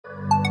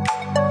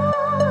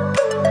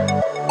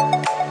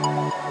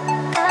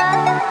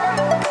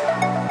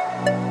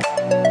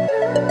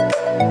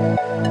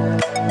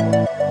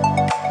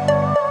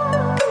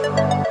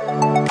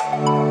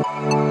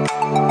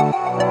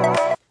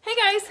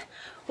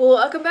Well,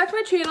 welcome back to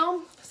my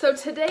channel. So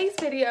today's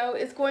video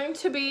is going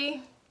to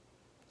be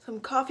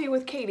some coffee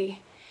with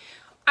Katie.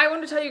 I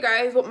want to tell you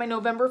guys what my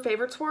November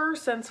favorites were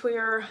since we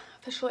are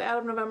officially out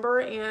of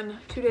November and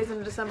 2 days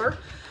into December.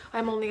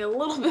 I'm only a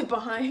little bit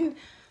behind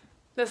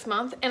this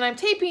month, and I'm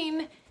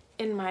taping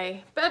in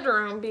my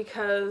bedroom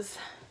because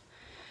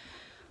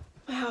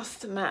my house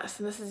is a mess,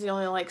 and this is the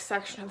only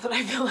section of it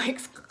I feel like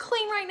is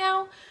clean right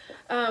now.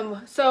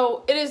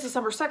 So it is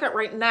December 2nd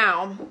right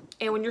now,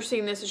 and when you're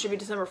seeing this, it should be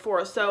December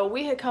 4th. So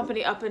we had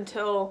company up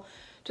until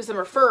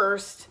December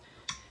 1st,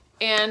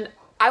 and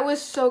I was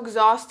so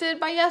exhausted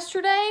by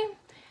yesterday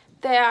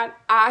that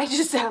I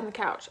just sat on the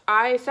couch.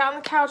 I sat on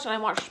the couch and I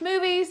watched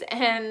movies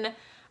and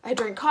I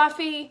drank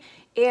coffee,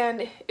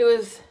 and it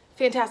was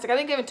fantastic. I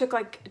think I even took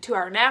like a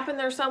 2-hour nap in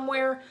there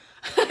somewhere.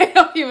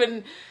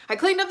 I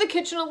cleaned up the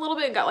kitchen a little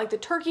bit and got like the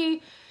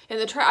turkey and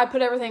the I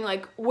put everything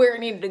like where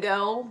it needed to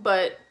go,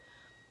 but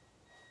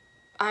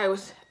I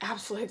was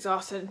absolutely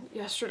exhausted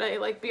yesterday,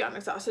 like beyond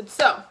exhausted.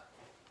 So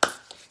a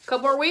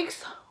couple more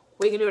weeks,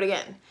 we can do it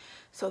again.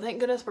 So thank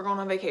goodness we're going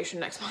on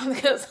vacation next month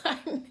because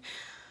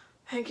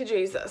thank you,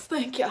 Jesus.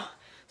 Thank you.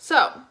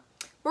 So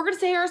we're going to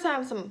sit here and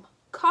have some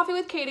coffee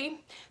with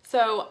Katie.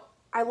 So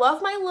I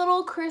love my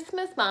little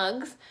Christmas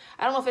mugs.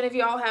 I don't know if any of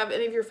y'all have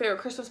any of your favorite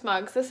Christmas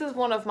mugs. This is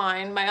one of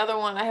mine. My other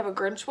one, I have a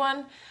Grinch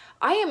one.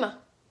 I am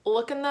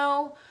looking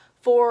though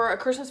for a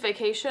Christmas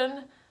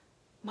Vacation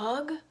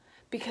mug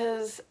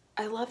because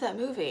I love that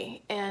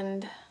movie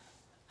and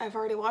I've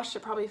already watched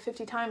it probably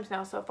 50 times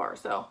now so far.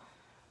 So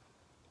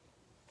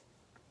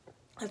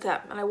that's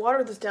that. And I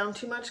watered this down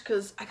too much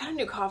because I got a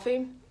new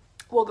coffee.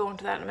 We'll go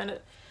into that in a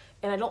minute.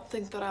 And I don't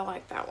think that I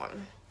like that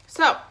one.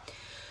 So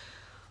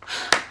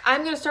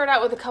I'm going to start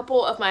out with a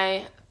couple of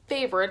my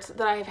favorites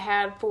that I've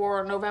had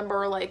for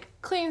November, like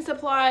cleaning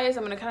supplies.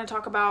 I'm going to kind of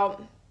talk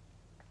about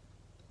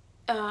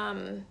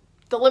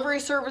delivery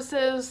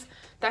services,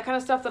 that kind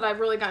of stuff that I've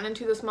really gotten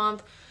into this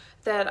month,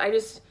 that I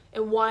just,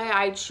 and why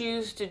I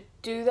choose to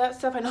do that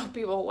stuff. I know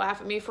people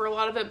laugh at me for a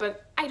lot of it,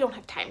 but I don't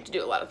have time to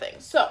do a lot of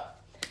things. So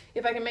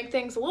if I can make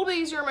things a little bit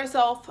easier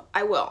myself,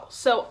 I will.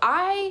 So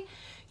I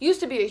used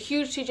to be a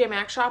huge TJ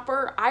Maxx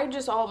shopper. I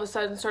just all of a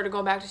sudden started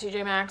going back to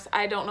TJ Maxx.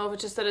 I don't know if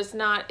it's just that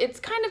it's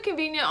kind of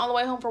convenient on the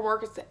way home from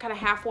work. It's kind of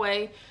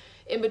halfway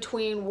in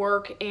between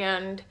work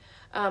and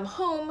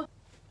home.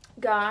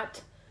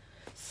 Got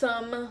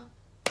some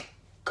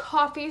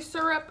coffee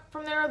syrup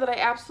from there that I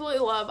absolutely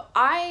love.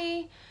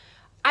 I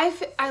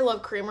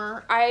love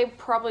creamer. I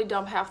probably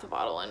dump half the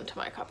bottle into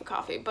my cup of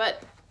coffee,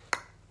 but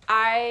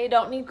I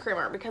don't need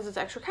creamer because it's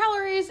extra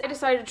calories. I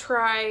decided to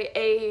try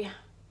a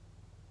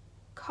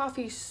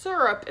coffee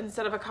syrup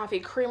instead of a coffee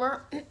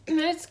creamer. And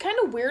it's kind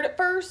of weird at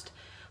first,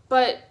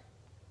 but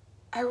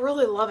I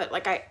really love it.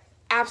 Like, I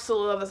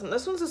absolutely love this one.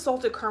 This one's a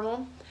salted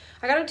caramel.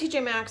 I got it at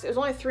TJ Maxx. It was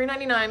only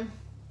 $3.99,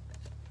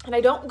 and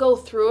I don't go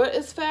through it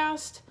as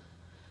fast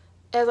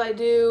as I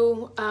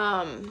do.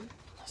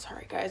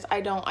 Sorry guys,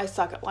 I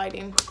suck at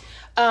lighting.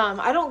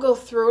 I don't go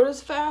through it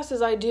as fast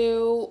as I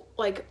do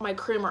like my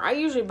creamer. I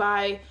usually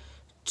buy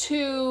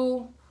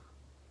 2,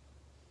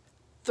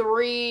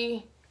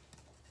 3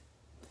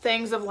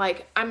 things of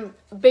like, I'm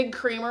big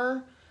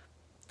creamer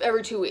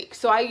every 2 weeks.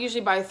 So I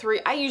usually buy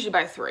 3. I usually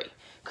buy 3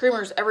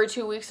 creamers every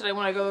 2 weeks that I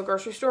want to go to the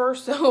grocery store.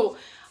 So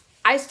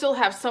I still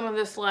have some of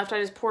this left.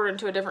 I just poured it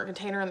into a different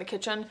container in the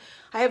kitchen.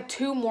 I have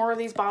 2 more of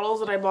these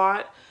bottles that I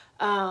bought.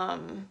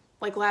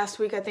 Like last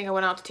week, I think I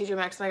went out to TJ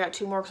Maxx and I got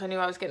 2 more because I knew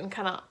I was getting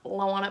kind of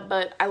low on it.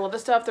 But I love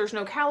this stuff. There's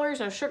no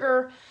calories, no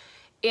sugar.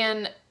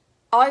 And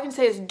all I can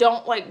say is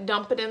don't like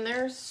dump it in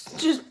there.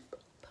 Just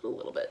put a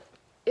little bit.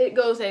 It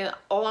goes a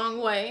long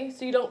way,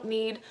 so you don't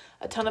need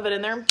a ton of it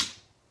in there.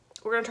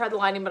 We're going to try the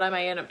lighting, but I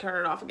might end up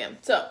turning it off again.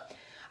 So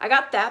I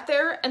got that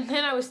there, and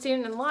then I was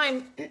standing in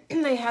line,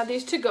 and they had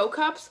these to-go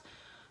cups.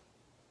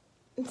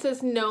 It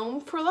says gnome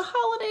for the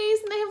holidays,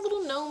 and they have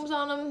little gnomes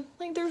on them.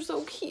 Like, they're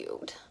so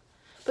cute.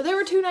 But they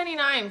were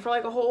 $2.99 for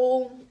like a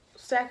whole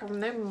stack of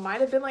them. There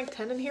might have been like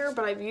 10 in here,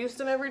 but I've used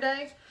them every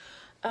day.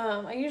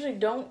 I usually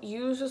don't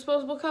use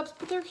disposable cups,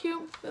 but they're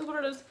cute. That's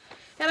what it is.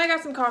 And I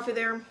got some coffee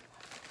there.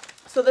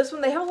 So this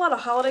one, they have a lot of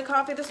holiday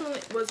coffee. This one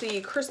was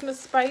the Christmas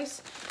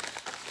spice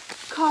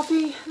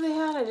coffee they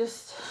had. I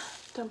just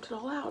dumped it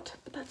all out,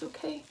 but that's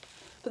okay.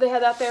 But they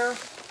had that there.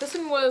 This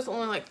one was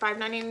only like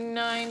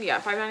 $5.99.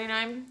 Yeah,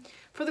 $5.99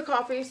 for the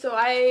coffee. So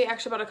I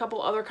actually bought a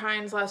couple other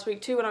kinds last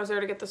week too when I was there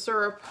to get the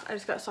syrup. I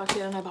just got sucked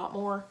in and I bought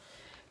more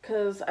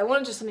because I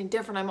wanted just something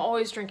different. I'm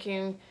always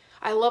drinking.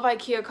 I love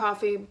IKEA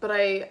coffee, but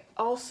I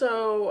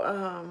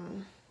also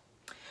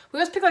we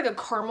always pick like a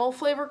caramel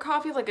flavored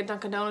coffee, like a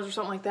Dunkin' Donuts or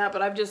something like that,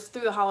 but I've just,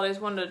 through the holidays,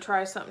 wanted to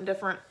try something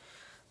different.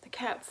 The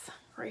cat's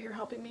right here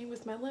helping me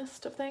with my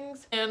list of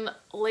things. And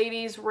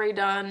ladies, Ray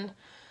Dunn,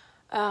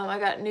 I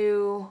got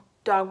new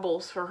dog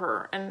bowls for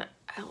her, and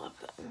I love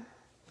them.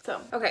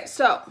 So, okay,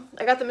 so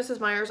I got the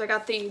Mrs. Meyers. I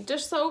got the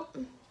dish soap,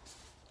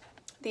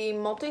 the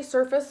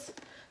multi-surface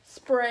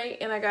spray,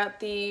 and I got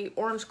the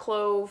orange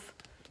clove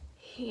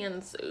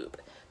hand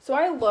soap. So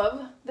I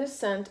love this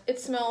scent. It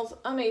smells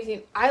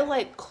amazing. I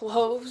like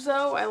cloves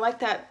though. I like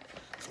that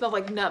It smells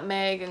like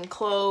nutmeg and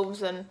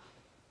cloves, and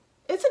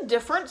it's a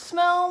different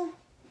smell,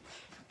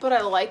 but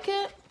I like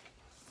it.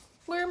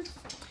 Weird.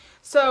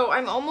 So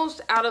I'm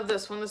almost out of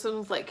this one. This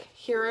one's like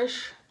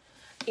here-ish,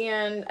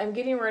 and I'm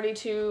getting ready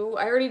to,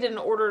 I already did an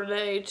order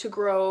today to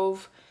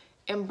Grove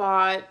and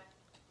bought,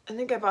 I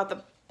think I bought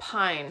the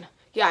Pine.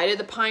 Yeah, I did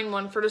the Pine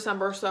one for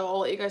December, so I'll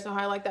let you guys know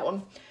how I like that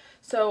one.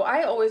 So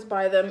I always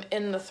buy them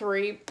in the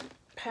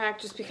 3-pack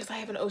just because I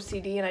have an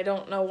OCD and I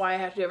don't know why I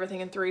have to do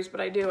everything in 3s,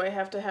 but I do. I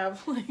have to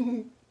have, like,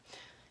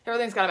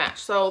 everything's gotta match.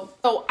 So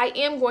I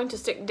am going to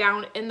stick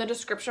down in the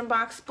description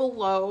box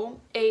below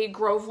a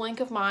Grove link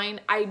of mine.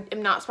 I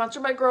am not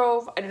sponsored by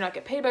Grove. I do not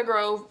get paid by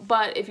Grove,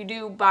 but if you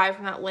do buy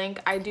from that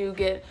link, I do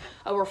get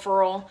a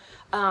referral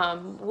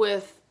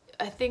with,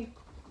 I think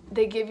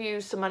they give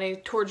you some money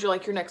towards your,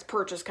 like, your next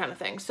purchase kind of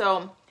thing.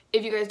 So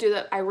if you guys do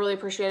that, I really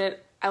appreciate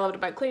it. I love to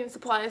buy cleaning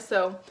supplies,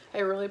 so I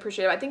really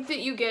appreciate it. I think that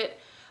you get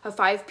a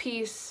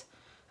 5-piece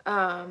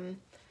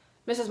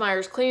Mrs.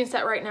 Meyers cleaning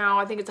set right now.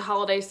 I think it's a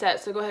holiday set,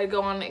 so go ahead and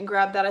go on and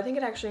grab that. I think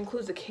it actually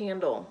includes a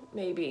candle,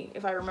 maybe,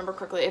 if I remember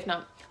correctly. If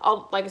not,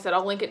 like I said,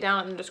 I'll link it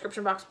down in the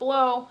description box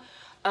below.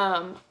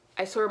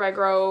 I swear by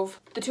Grove.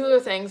 The 2 other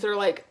things that are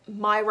like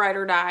my ride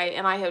or die,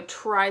 and I have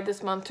tried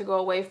this month to go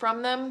away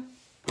from them,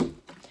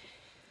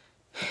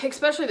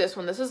 especially this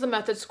one. This is the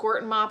Method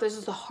Squirt and Mop. This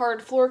is the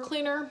hard floor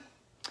cleaner.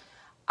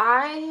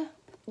 I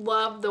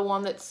love the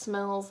one that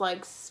smells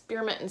like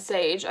spearmint and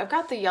sage. I've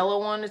got the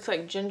yellow one. It's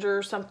like ginger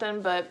or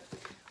something, but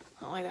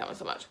I don't like that one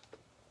so much.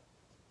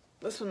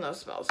 This one though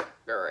smells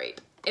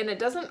great. And it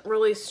doesn't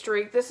really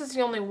streak. This is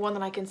the only one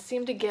that I can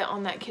seem to get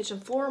on that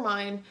kitchen floor of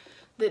mine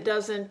that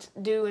doesn't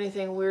do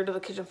anything weird to the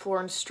kitchen floor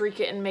and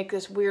streak it and make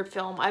this weird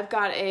film. I've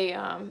got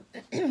a,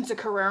 it's a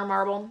Carrara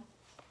marble.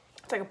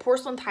 It's like a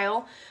porcelain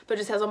tile, but it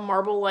just has a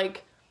marble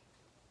like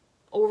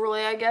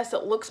overlay, I guess.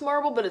 It looks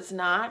marble, but it's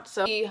not.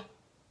 So the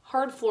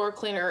hard floor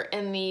cleaner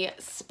in the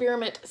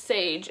spearmint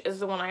sage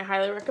is the one I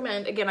highly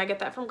recommend. Again, I get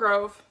that from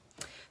Grove.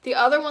 The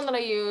other one that I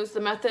use,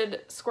 the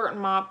Method Squirt and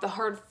Mop, the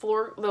hard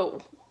floor,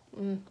 the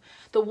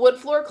wood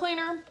floor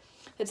cleaner.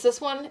 It's this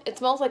one. It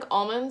smells like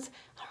almonds.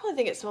 I don't really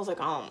think it smells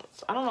like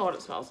almonds. I don't know what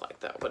it smells like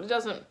though, but it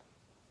doesn't.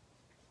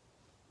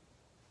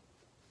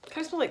 It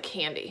kind of smells like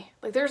candy.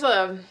 Like there's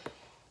a,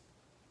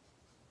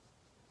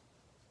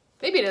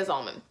 maybe it is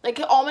almond. Like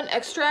almond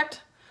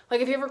extract.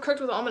 Like if you ever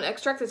cooked with almond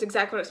extract, that's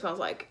exactly what it smells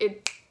like.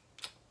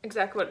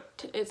 Exactly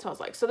what it smells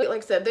like. So like I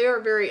said, they are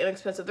very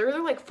inexpensive. They're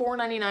either like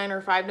 $4.99 or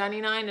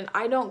 $5.99, and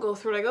I don't go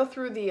through it. I go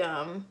through the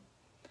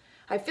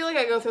I feel like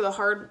I go through the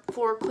hard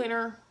floor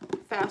cleaner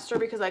faster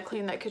because I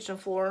clean that kitchen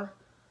floor,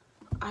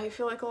 I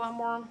feel like, a lot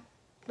more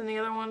than the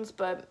other ones,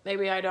 but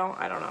maybe I don't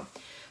know.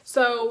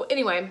 So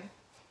anyway,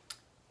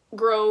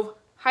 Grove,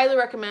 highly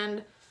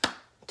recommend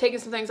taking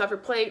some things off your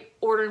plate,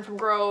 ordering from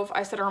Grove.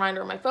 I set a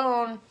reminder on my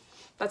phone.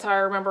 That's how I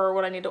remember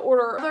what I need to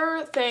order.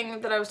 Other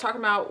thing that I was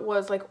talking about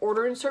was like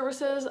ordering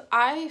services.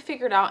 I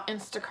figured out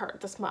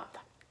Instacart this month,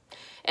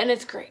 and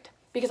it's great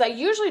because I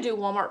usually do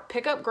Walmart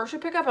pickup, grocery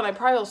pickup, and I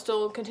probably will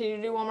still continue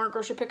to do Walmart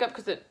grocery pickup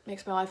because it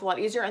makes my life a lot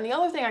easier. And the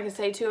other thing I can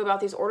say too about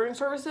these ordering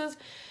services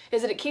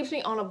is that it keeps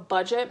me on a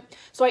budget.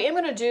 So I am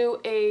going to do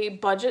a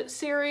budget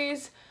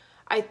series,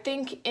 I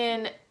think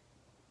in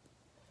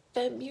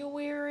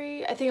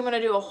February. I think I'm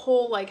going to do a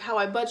whole like how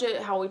I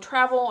budget, how we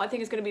travel. I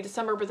think it's going to be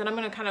December, but then I'm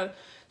going to kind of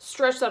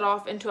stretch that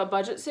off into a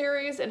budget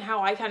series and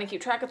how I kind of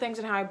keep track of things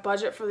and how I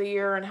budget for the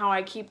year and how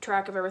I keep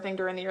track of everything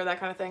during the year, that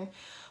kind of thing.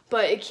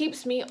 But it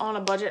keeps me on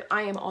a budget.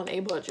 I am on a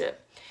budget,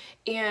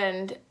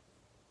 and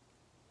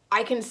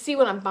I can see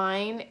what I'm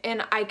buying,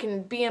 and I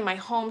can be in my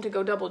home to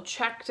go double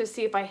check to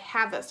see if I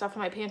have that stuff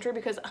in my pantry,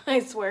 because I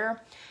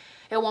swear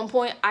at one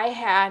point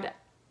I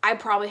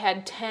probably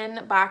had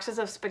 10 boxes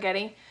of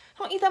spaghetti.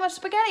 I don't eat that much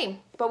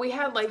spaghetti, but we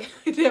had like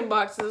 10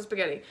 boxes of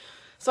spaghetti.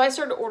 So I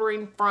started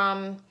ordering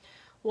from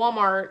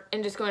Walmart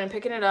and just going and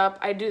picking it up.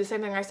 I do the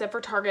same thing I said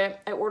for Target.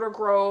 I order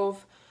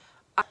Grove.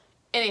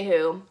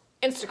 Anywho,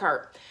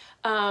 Instacart.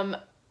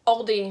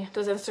 Aldi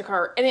does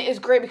Instacart, and it is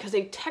great because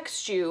they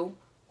text you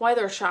while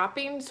they're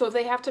shopping. So if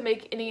they have to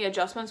make any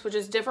adjustments, which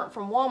is different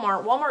from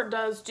Walmart, Walmart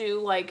does do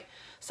like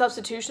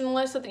substitution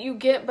lists that you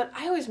get, but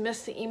I always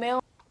miss the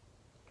email.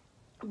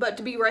 But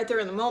to be right there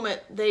in the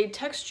moment, they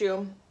text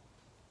you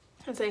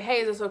and say,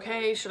 hey, is this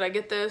okay? Should I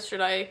get this?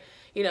 Should I,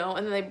 you know,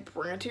 and then they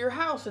bring it to your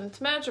house, and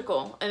it's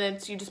magical. And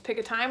it's, you just pick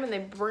a time and they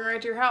bring it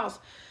right to your house.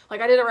 Like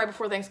I did it right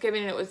before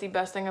Thanksgiving, and it was the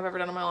best thing I've ever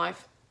done in my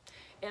life.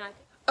 And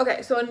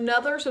okay, so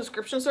another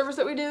subscription service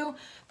that we do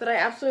that I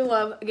absolutely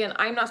love. Again,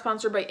 I'm not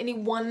sponsored by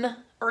anyone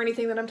or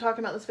anything that I'm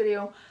talking about in this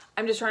video.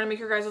 I'm just trying to make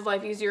your guys'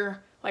 life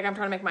easier, like I'm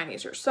trying to make mine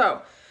easier.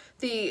 So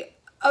the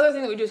other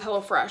thing that we do is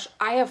HelloFresh.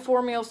 I have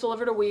 4 meals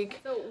delivered a week.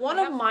 So one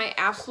of my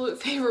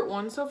absolute favorite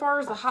ones so far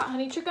is the hot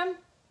honey chicken.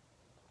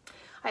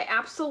 I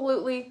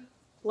absolutely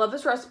love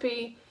this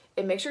recipe.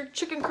 It makes your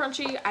chicken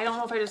crunchy. I don't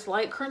know if I just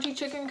like crunchy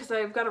chicken because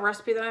I've got a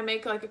recipe that I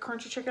make like a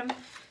crunchy chicken.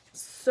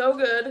 So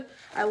good.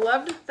 I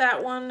loved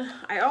that one.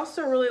 I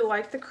also really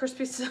like the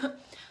crispy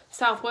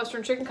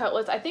Southwestern chicken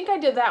cutlets. I think I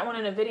did that one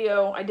in a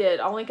video. I did.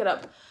 I'll link it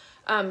up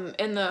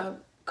in the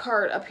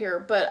card up here,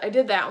 but I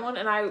did that one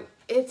and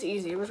it's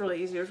easy. It was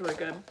really easy. It was really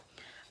good.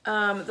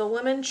 The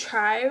lemon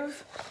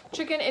chive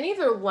chicken, any of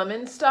their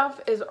lemon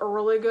stuff is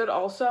really good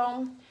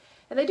also.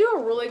 And they do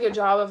a really good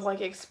job of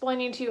like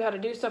explaining to you how to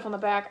do stuff on the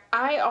back.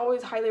 I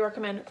always highly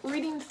recommend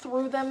reading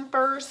through them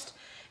first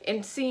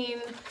and seeing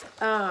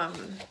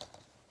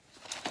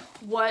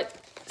what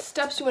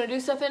steps you want to do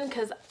stuff in,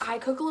 because I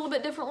cook a little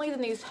bit differently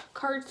than these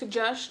cards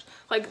suggest.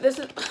 Like this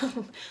is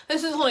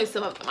this is only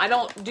some of them. I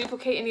don't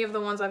duplicate any of the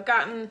ones I've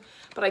gotten,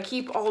 but I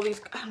keep all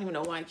these. I don't even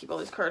know why I keep all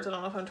these cards. I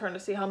don't know if I'm trying to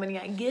see how many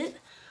I get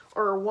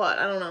or what.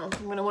 I don't know.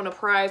 I'm gonna win a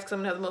prize because I'm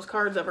gonna have the most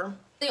cards ever.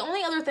 The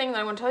only other thing that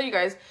I want to tell you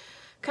guys,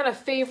 kind of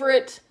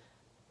favorite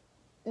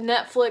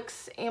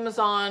Netflix,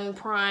 Amazon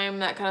Prime,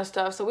 that kind of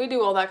stuff. So we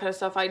do all that kind of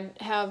stuff. I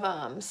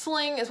have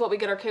Sling is what we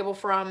get our cable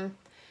from.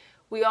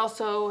 We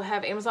also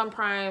have Amazon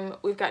Prime.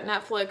 We've got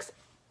Netflix.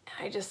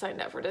 I just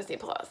signed up for Disney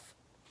Plus.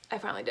 I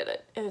finally did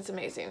it and it's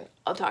amazing.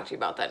 I'll talk to you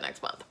about that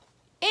next month.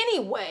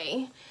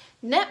 Anyway,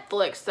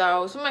 Netflix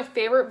though, some of my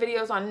favorite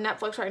videos on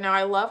Netflix right now.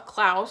 I love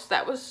Klaus.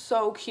 That was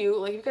so cute.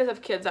 Like if you guys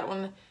have kids, that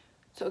one,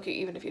 so cute.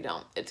 Even if you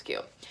don't, it's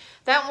cute.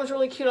 That one was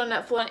really cute on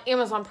Netflix.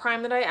 Amazon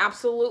Prime that I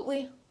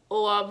absolutely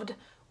loved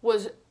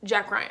was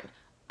Jack Ryan.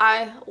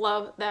 I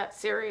love that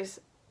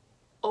series.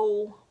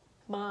 Oh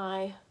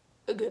my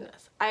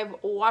goodness. I've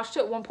watched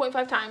it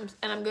 1.5 times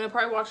and I'm going to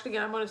probably watch it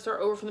again. I'm going to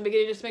start over from the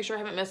beginning just to make sure I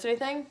haven't missed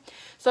anything.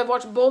 So I've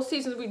watched both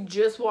seasons. We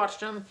just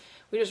watched them.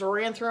 We just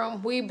ran through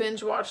them. We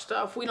binge watch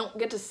stuff. We don't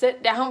get to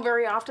sit down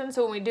very often.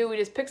 So when we do, we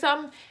just pick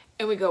some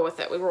and we go with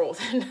it. We roll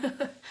with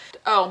it.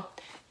 Oh,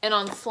 and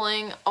on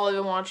Sling, all I've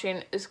been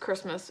watching is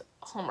Christmas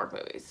Hallmark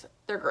movies.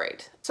 They're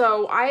great.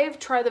 So I've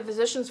tried the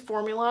Physicians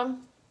Formula.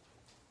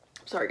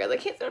 Sorry guys, I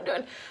can't see what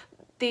I'm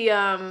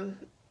doing.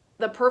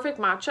 The Perfect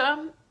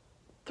Matcha.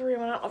 I don't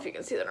know if you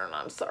can see that or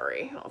not. I'm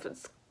sorry. I don't know if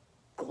it's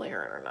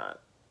glaring or not.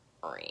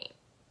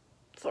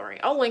 Sorry.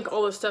 I'll link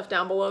all this stuff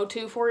down below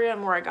too for you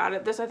and where I got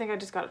it. This I think I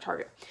just got at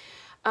Target.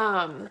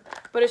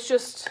 But it's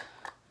just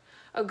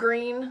a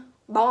green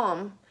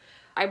balm.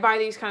 I buy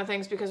these kind of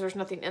things because there's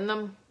nothing in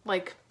them.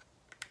 Like,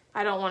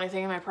 I don't want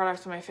anything in my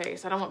products on my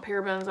face. I don't want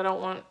parabens. I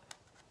don't want,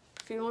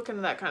 if you look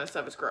into that kind of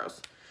stuff, it's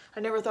gross. I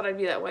never thought I'd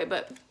be that way,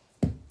 but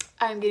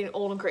I'm getting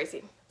old and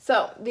crazy.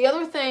 So the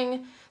other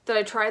thing that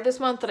I tried this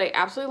month that I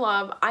absolutely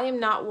love, I am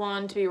not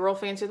one to be real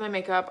fancy with my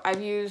makeup.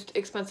 I've used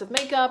expensive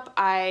makeup.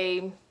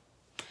 I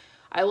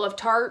love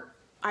Tarte.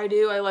 I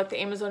do. I like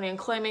the Amazonian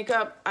clay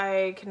makeup.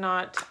 I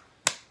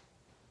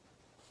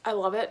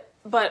love it.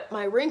 But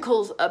my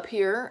wrinkles up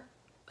here,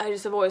 I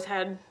just have always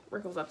had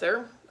wrinkles up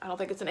there. I don't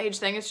think it's an age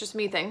thing. It's just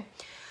me thing.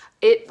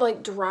 It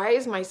like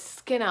dries my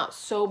skin out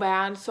so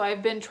bad. So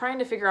I've been trying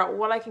to figure out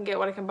what I can get,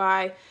 what I can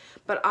buy.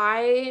 But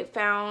I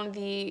found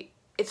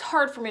it's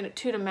hard for me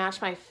to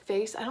match my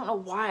face. I don't know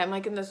why. I'm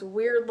like in this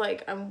weird,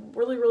 like I'm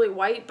really, really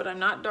white, but I'm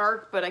not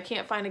dark, but I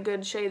can't find a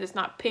good shade that's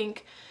not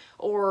pink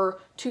or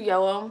too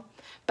yellow.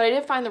 But I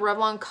did find the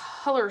Revlon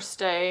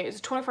ColorStay.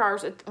 It's 24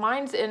 hours.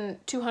 Mine's in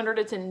 200.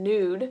 It's in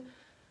nude.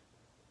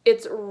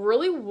 It's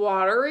really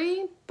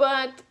watery,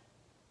 but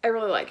I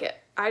really like it.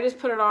 I just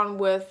put it on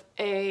with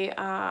a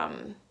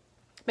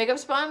makeup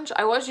sponge.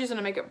 I was using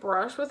a makeup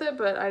brush with it,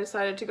 but I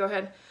decided to go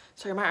ahead.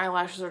 Sorry, my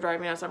eyelashes are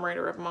driving me nuts. I'm ready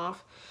to rip them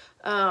off.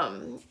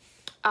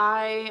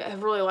 I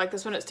have really liked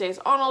this one. It stays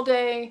on all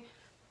day.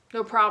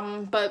 No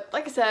problem. But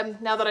like I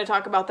said, now that I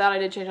talk about that, I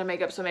did change my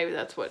makeup, so maybe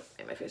that's what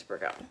made my face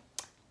break out.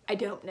 I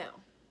don't know.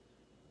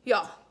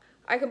 Y'all,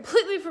 I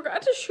completely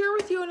forgot to share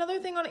with you another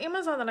thing on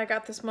Amazon that I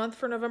got this month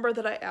for November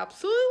that I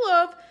absolutely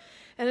love.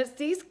 And it's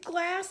these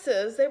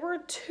glasses. They were a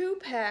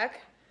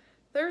 2-pack.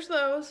 There's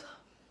those.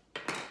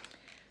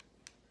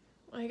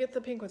 I get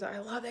the pink ones. I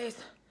love these.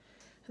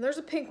 And there's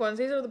the pink ones.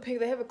 These are the pink.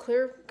 They have a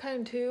clear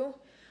kind too.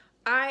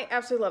 I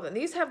absolutely love them.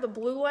 These have the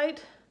blue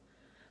light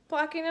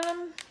blocking in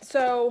them.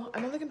 So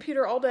I'm on the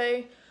computer all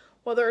day,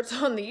 whether it's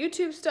on the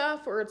YouTube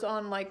stuff or it's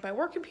on like my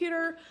work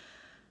computer.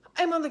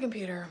 I'm on the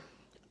computer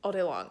all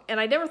day long. And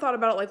I never thought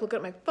about it like looking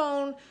at my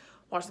phone,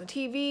 watching the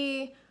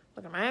TV,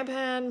 looking at my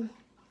iPad,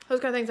 those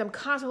kind of things. I'm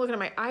constantly looking at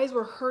my eyes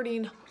were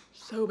hurting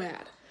so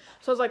bad.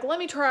 So I was like, let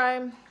me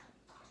try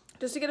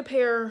just to get a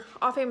pair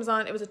off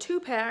Amazon. It was a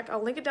 2-pack.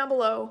 I'll link it down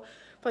below.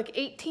 For like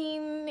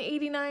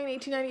 $18.89,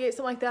 $18.98,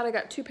 something like that. I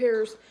got 2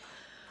 pairs.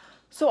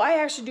 So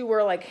I actually do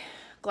wear like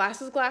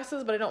glasses,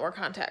 but I don't wear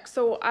contacts.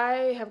 So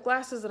I have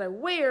glasses that I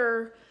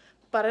wear,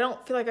 but I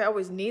don't feel like I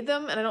always need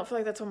them. And I don't feel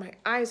like that's when my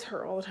eyes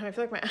hurt all the time. I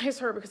feel like my eyes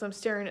hurt because I'm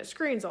staring at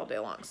screens all day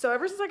long. So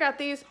ever since I got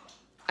these,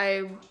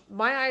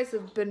 my eyes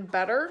have been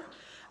better.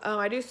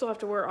 I do still have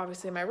to wear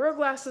obviously my real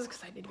glasses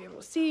because I need to be able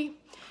to see.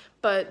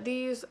 But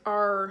these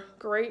are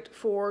great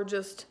for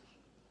just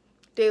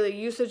daily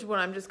usage when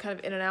I'm just kind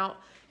of in and out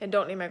and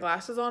don't need my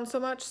glasses on so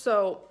much.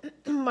 So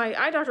my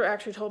eye doctor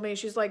actually told me,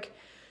 she's like,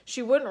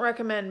 she wouldn't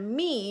recommend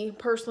me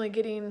personally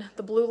getting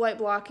the blue light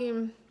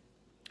blocking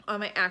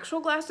on my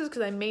actual glasses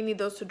because I may need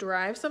those to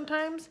drive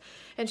sometimes.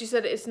 And she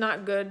said it's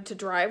not good to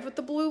drive with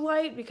the blue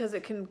light because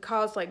it can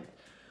cause like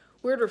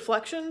weird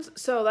reflections.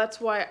 So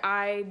that's why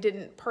I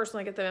didn't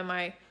personally get them in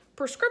my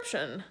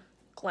prescription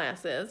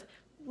glasses.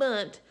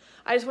 but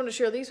I just want to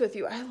share these with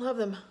you. I love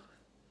them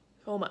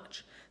so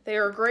much. They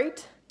are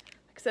great.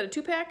 Like I said, a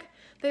 2-pack.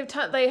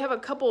 They have a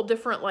couple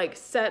different like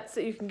sets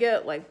that you can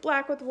get, like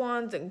black with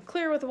ones and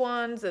clear with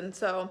ones. And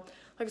so,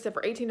 like I said,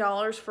 for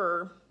 $18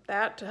 for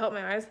that to help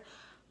my eyes,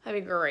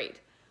 that'd be great.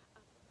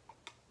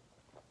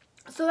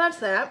 So that's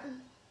that.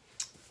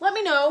 Let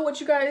me know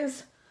what you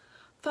guys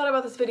thought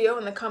about this video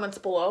in the comments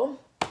below.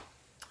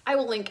 I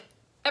will link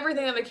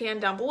everything that I can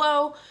down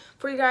below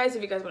for you guys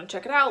if you guys want to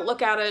check it out,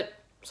 look at it,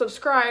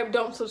 subscribe,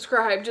 don't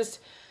subscribe, just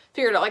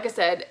figure it out. Like I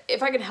said,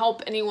 if I can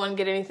help anyone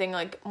get anything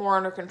like more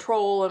under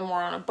control and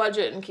more on a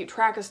budget and keep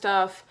track of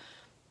stuff,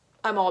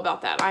 I'm all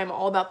about that. I'm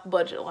all about the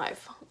budget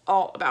life,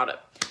 all about it.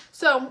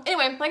 So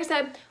anyway, like I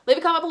said, leave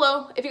a comment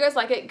below if you guys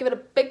like it. Give it a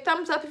big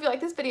thumbs up if you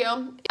like this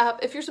video.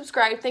 If you're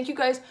subscribed, thank you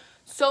guys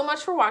so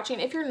much for watching.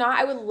 If you're not,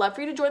 I would love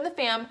for you to join the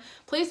fam.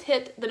 Please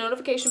hit the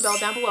notification bell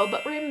down below,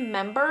 but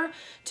remember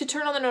to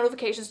turn on the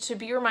notifications to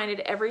be reminded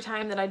every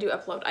time that I do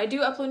upload. I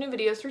do upload new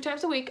videos 3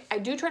 times a week. I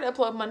do try to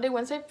upload Monday,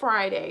 Wednesday,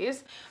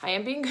 Fridays. I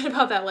am being good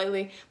about that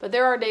lately, but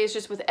there are days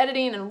just with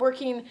editing and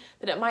working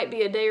that it might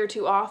be a day or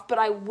 2 off, but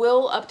I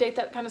will update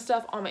that kind of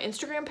stuff on my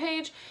Instagram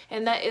page,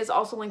 and that is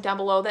also linked down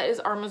below. That is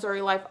Our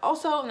Missouri Life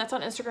also, and that's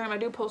on Instagram. I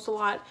do post a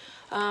lot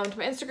to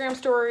my Instagram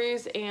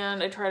stories,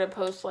 and I try to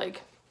post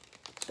like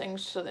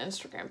things to the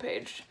Instagram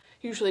page,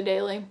 usually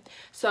daily.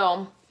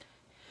 So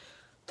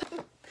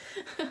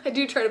I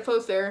do try to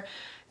post there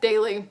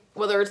daily,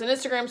 whether it's an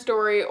Instagram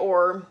story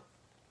or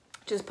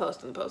just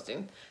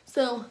posting.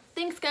 So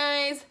thanks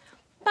guys,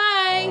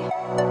 bye.